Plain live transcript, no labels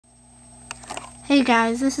Hey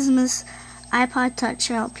guys, this is Miss iPod Touch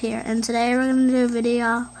Help here, and today we're going to do a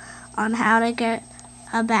video on how to get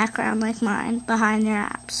a background like mine behind your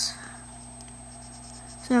apps.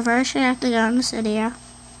 So first you have to go into Cydia.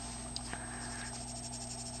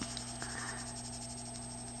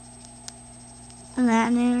 And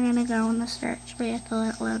then you're going to go in the search, but you have to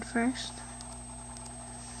let it load first.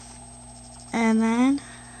 And then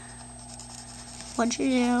what you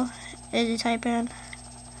do is you type in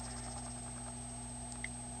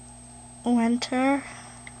winterboard.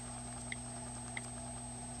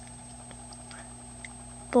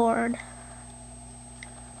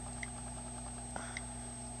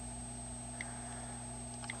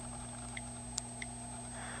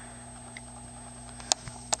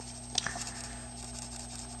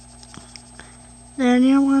 Then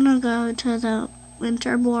you want to go to the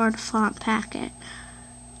winterboard font packet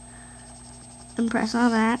and press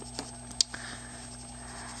on that.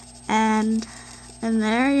 And in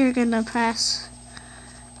there you're going to press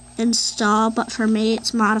install, but for me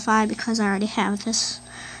it's modified because I already have this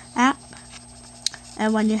app.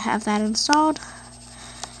 And when you have that installed,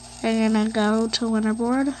 you're going to go to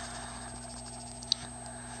winterboard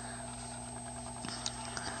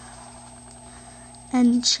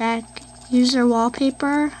and check user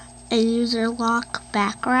wallpaper and userlock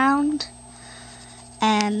background,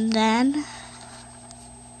 and then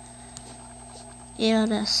you go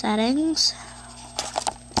to settings,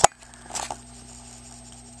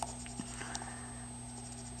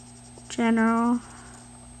 general,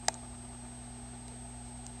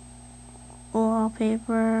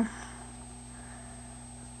 wallpaper,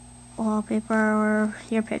 or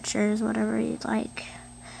your pictures, whatever you'd like.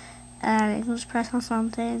 And you can just press on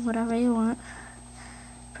something, whatever you want.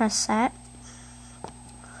 Press set.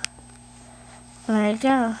 And there you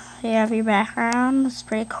go. You have your background. It's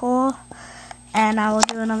pretty cool. And I will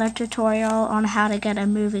do another tutorial on how to get a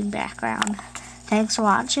moving background. Thanks for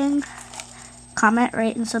watching. Comment,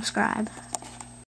 rate, and subscribe.